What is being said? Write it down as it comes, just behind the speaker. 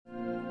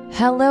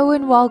Hello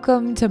and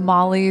welcome to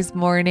Molly's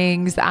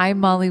Mornings. I'm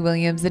Molly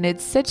Williams, and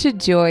it's such a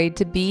joy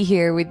to be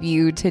here with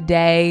you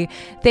today.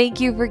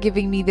 Thank you for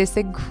giving me this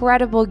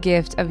incredible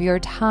gift of your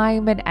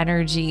time and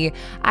energy.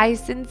 I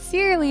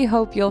sincerely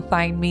hope you'll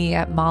find me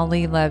at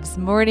Molly Loves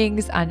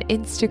Mornings on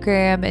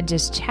Instagram and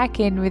just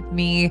check in with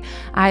me.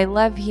 I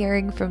love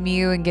hearing from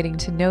you and getting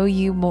to know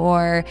you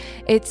more.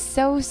 It's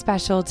so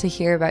special to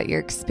hear about your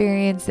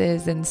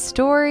experiences and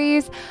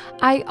stories.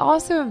 I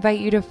also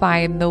invite you to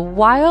find the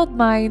Wild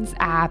Minds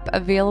app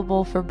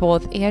available for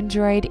both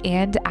Android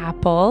and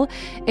Apple.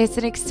 It's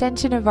an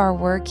extension of our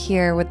work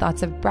here with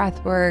lots of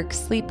breath work,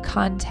 sleep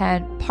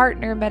content,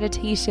 partner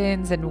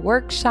meditations, and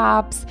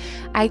workshops.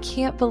 I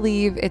can't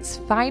believe it's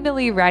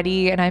finally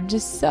ready, and I'm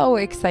just so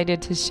excited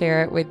to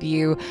share it with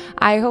you.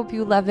 I hope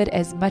you love it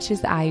as much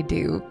as I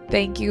do.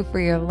 Thank you for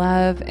your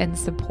love and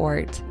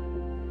support.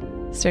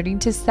 Starting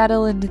to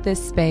settle into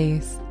this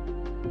space,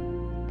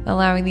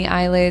 allowing the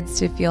eyelids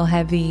to feel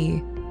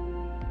heavy,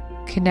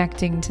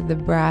 connecting to the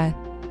breath.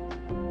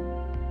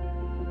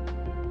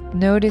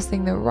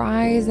 Noticing the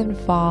rise and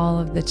fall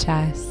of the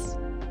chest,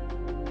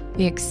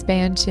 the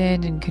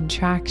expansion and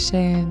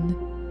contraction.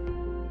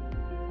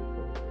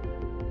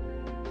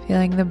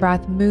 Feeling the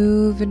breath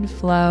move and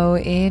flow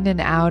in and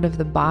out of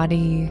the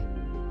body.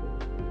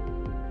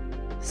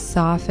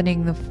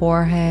 Softening the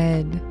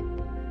forehead,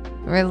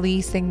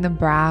 releasing the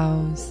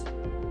brows,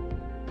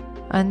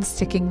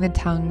 unsticking the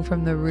tongue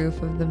from the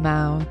roof of the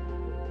mouth.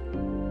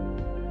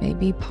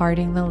 Maybe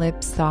parting the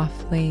lips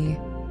softly.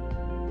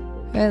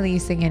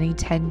 Releasing any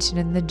tension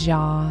in the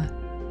jaw.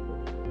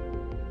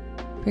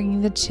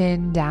 Bringing the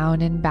chin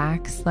down and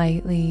back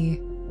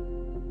slightly.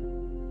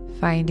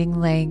 Finding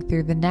length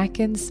through the neck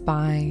and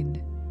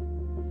spine.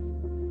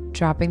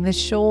 Dropping the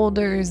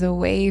shoulders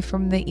away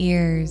from the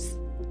ears.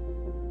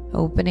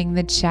 Opening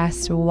the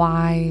chest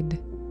wide.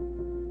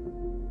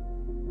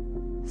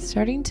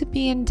 Starting to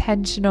be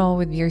intentional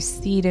with your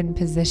seat and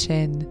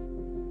position.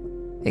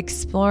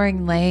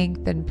 Exploring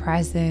length and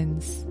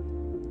presence.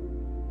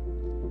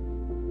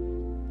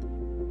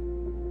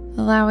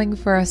 Allowing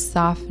for a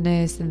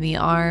softness in the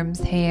arms,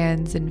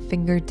 hands, and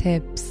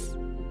fingertips.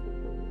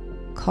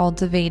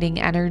 Cultivating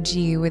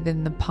energy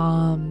within the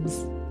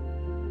palms.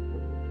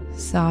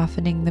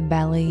 Softening the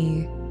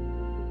belly.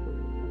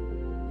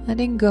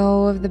 Letting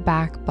go of the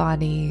back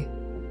body,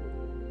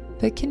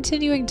 but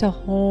continuing to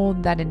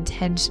hold that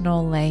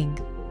intentional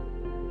length.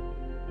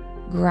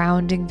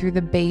 Grounding through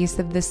the base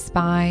of the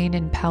spine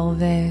and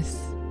pelvis.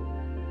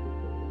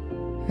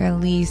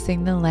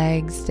 Releasing the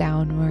legs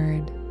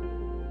downward.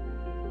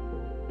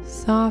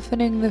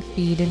 Softening the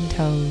feet and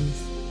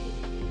toes,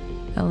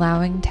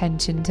 allowing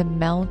tension to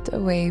melt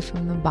away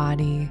from the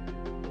body,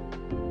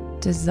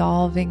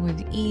 dissolving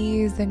with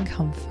ease and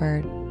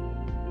comfort,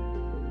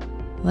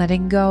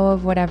 letting go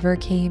of whatever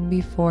came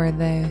before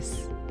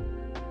this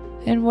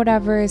and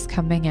whatever is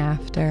coming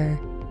after.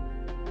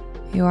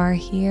 You are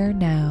here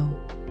now.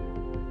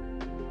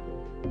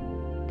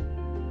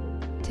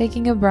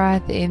 Taking a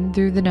breath in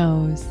through the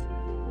nose.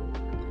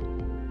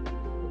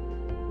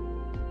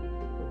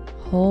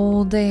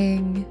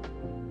 Holding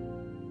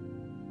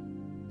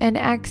and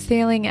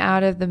exhaling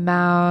out of the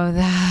mouth,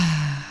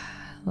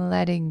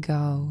 letting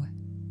go.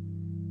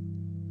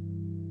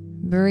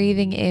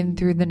 Breathing in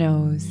through the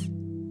nose.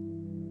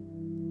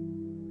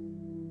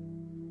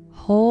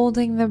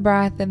 Holding the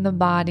breath in the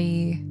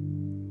body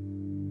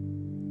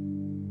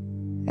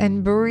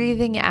and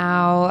breathing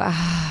out,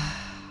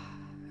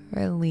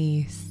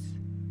 release.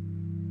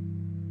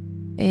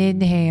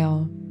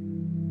 Inhale.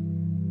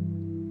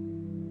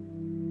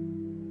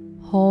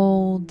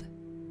 Hold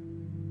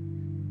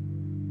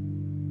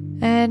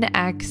and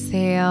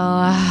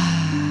exhale.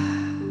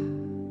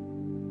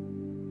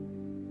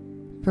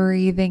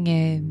 Breathing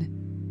in,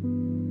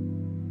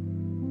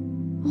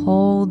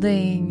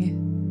 holding,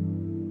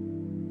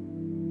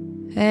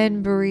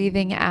 and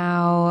breathing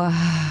out.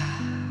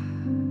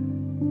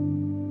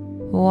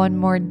 One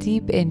more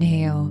deep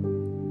inhale.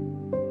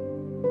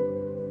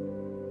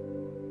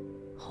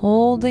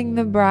 Holding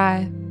the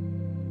breath.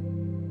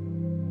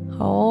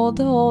 Hold,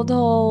 hold,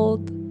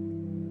 hold.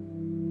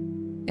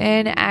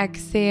 And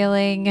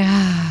exhaling,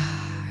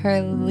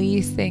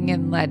 releasing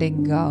and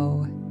letting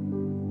go.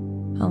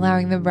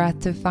 Allowing the breath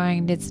to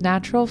find its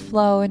natural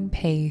flow and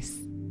pace.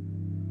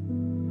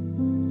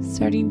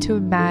 Starting to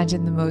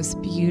imagine the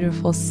most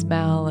beautiful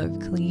smell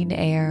of clean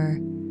air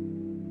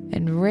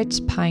and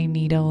rich pine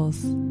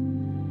needles.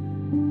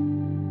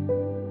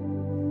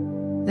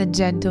 The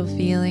gentle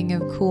feeling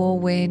of cool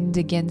wind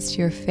against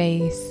your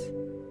face.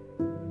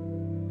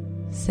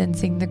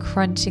 Sensing the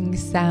crunching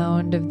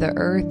sound of the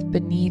earth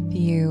beneath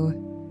you.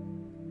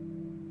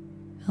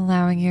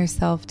 Allowing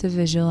yourself to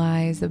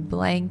visualize a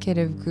blanket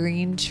of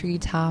green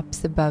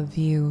treetops above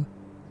you.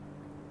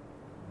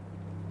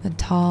 The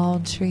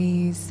tall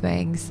trees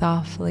swaying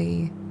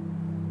softly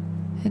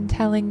and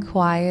telling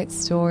quiet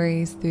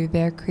stories through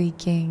their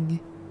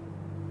creaking.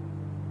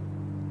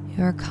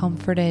 You are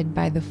comforted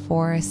by the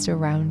forest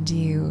around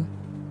you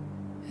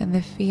and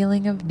the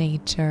feeling of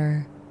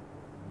nature.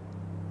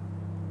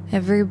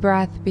 Every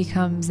breath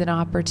becomes an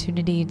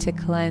opportunity to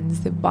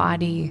cleanse the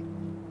body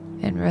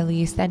and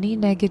release any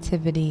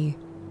negativity.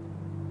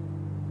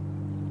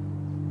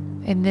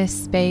 In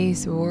this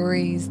space,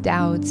 worries,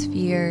 doubts,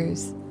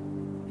 fears,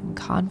 and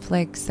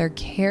conflicts are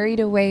carried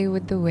away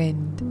with the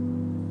wind.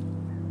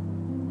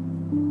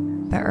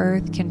 The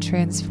earth can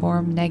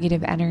transform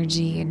negative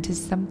energy into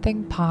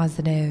something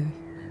positive.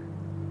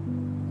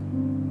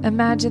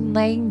 Imagine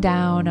laying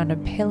down on a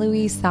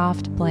pillowy,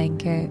 soft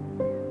blanket,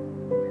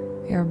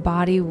 your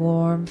body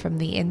warm from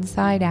the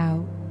inside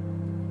out,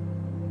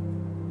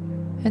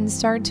 and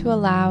start to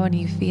allow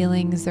any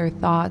feelings or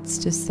thoughts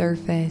to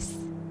surface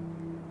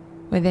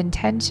with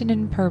intention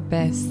and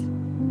purpose.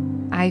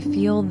 I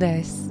feel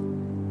this.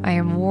 I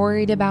am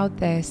worried about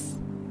this.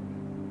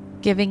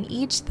 Giving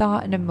each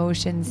thought and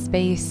emotion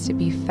space to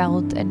be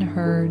felt and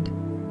heard.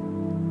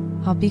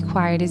 I'll be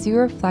quiet as you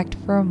reflect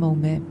for a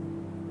moment.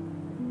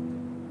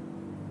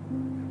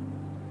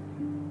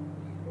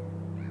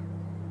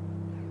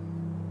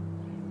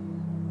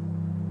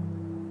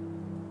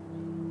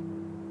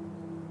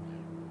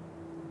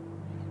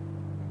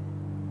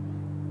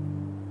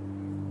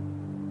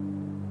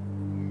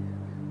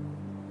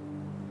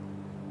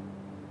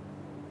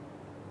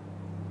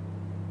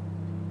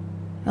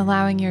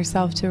 Allowing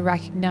yourself to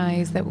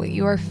recognize that what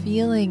you are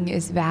feeling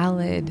is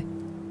valid.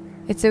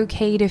 It's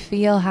okay to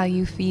feel how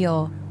you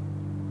feel.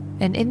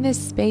 And in this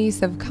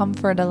space of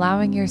comfort,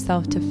 allowing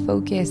yourself to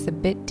focus a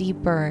bit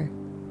deeper.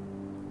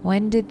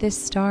 When did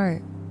this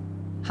start?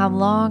 How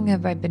long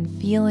have I been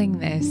feeling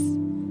this?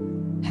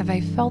 Have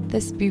I felt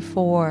this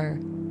before?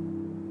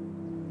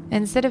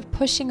 Instead of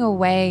pushing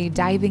away,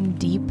 diving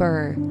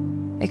deeper,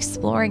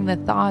 exploring the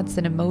thoughts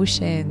and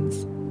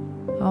emotions,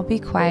 I'll be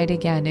quiet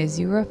again as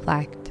you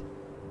reflect.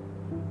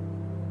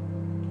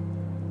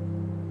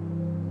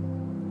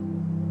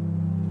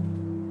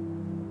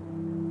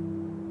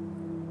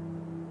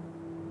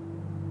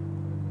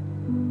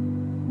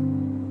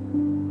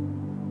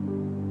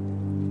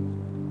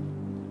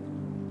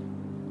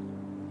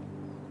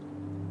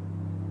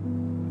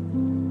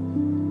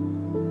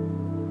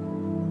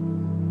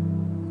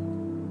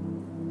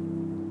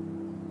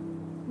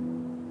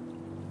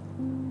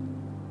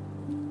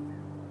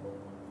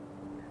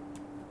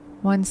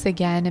 Once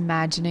again,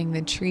 imagining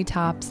the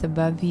treetops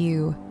above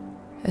you,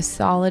 a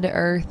solid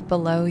earth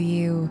below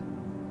you.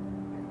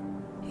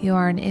 You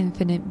are an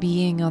infinite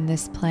being on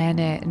this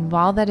planet, and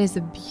while that is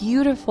a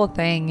beautiful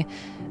thing,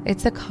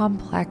 it's a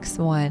complex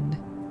one.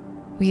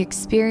 We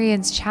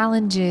experience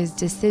challenges,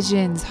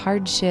 decisions,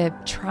 hardship,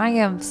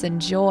 triumphs, and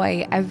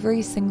joy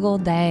every single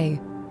day.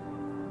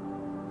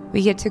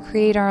 We get to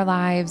create our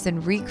lives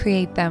and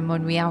recreate them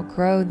when we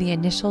outgrow the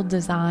initial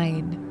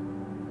design.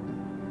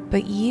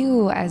 But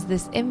you, as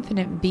this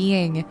infinite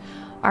being,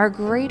 are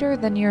greater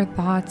than your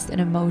thoughts and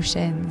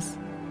emotions.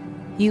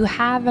 You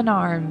have an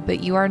arm, but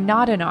you are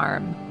not an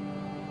arm.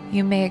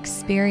 You may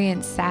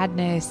experience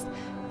sadness,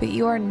 but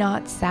you are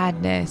not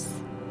sadness.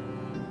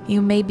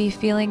 You may be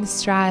feeling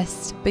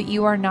stressed, but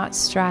you are not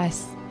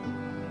stressed.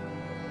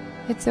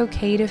 It's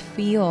okay to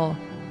feel,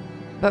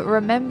 but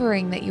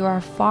remembering that you are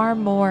far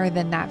more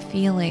than that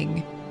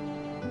feeling,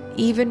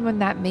 even when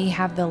that may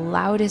have the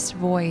loudest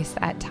voice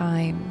at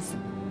times.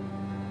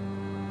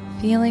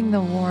 Feeling the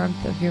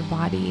warmth of your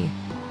body,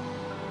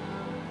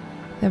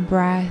 the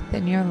breath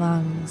in your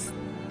lungs.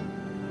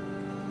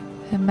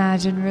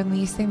 Imagine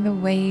releasing the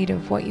weight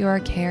of what you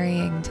are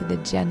carrying to the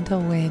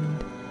gentle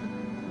wind,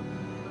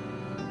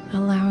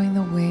 allowing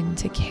the wind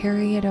to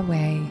carry it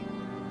away,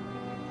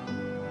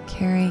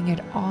 carrying it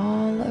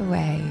all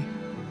away,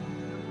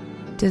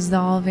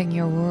 dissolving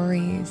your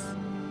worries,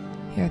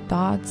 your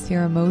thoughts,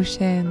 your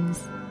emotions,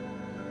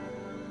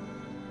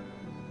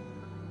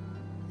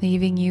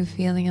 leaving you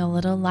feeling a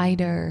little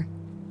lighter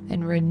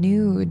and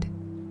renewed,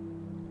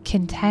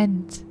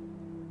 content.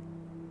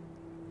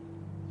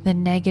 The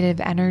negative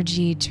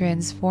energy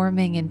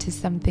transforming into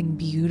something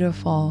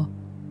beautiful,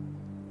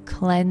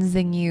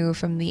 cleansing you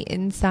from the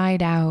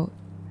inside out.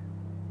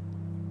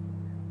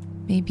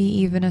 Maybe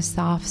even a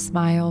soft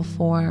smile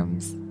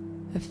forms,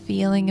 a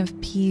feeling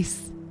of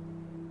peace.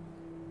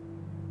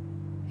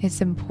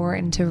 It's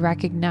important to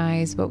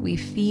recognize what we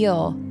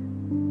feel,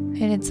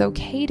 and it's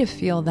okay to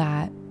feel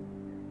that.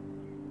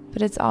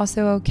 But it's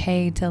also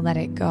okay to let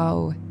it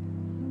go,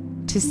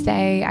 to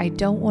say, I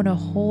don't want to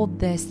hold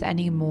this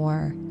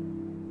anymore.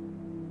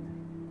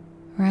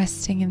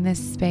 Resting in this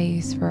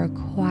space for a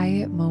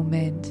quiet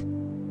moment,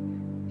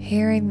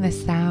 hearing the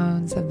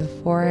sounds of the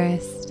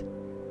forest,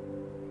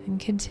 and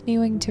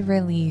continuing to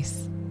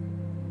release,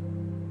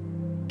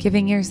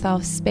 giving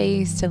yourself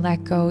space to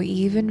let go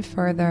even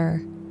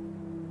further.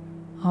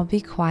 I'll be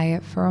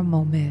quiet for a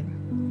moment.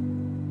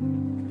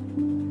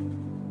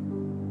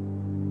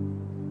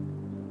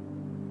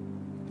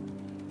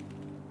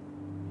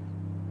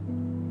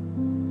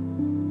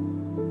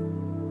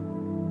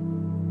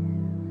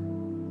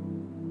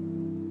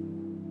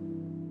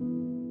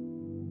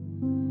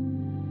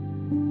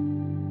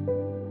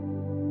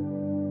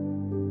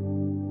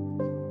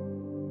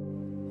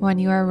 when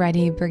you are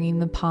ready, bringing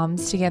the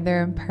palms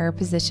together in prayer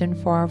position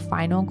for our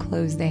final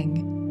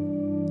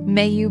closing.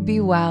 May you be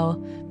well.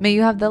 May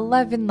you have the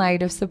love and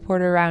light of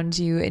support around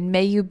you, and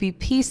may you be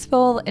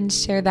peaceful and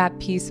share that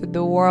peace with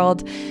the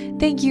world.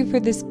 Thank you for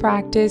this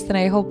practice, and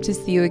I hope to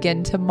see you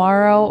again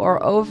tomorrow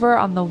or over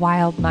on the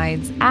Wild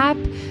Minds app.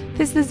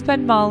 This has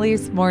been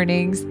Molly's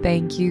Mornings.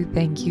 Thank you,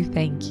 thank you,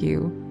 thank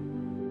you.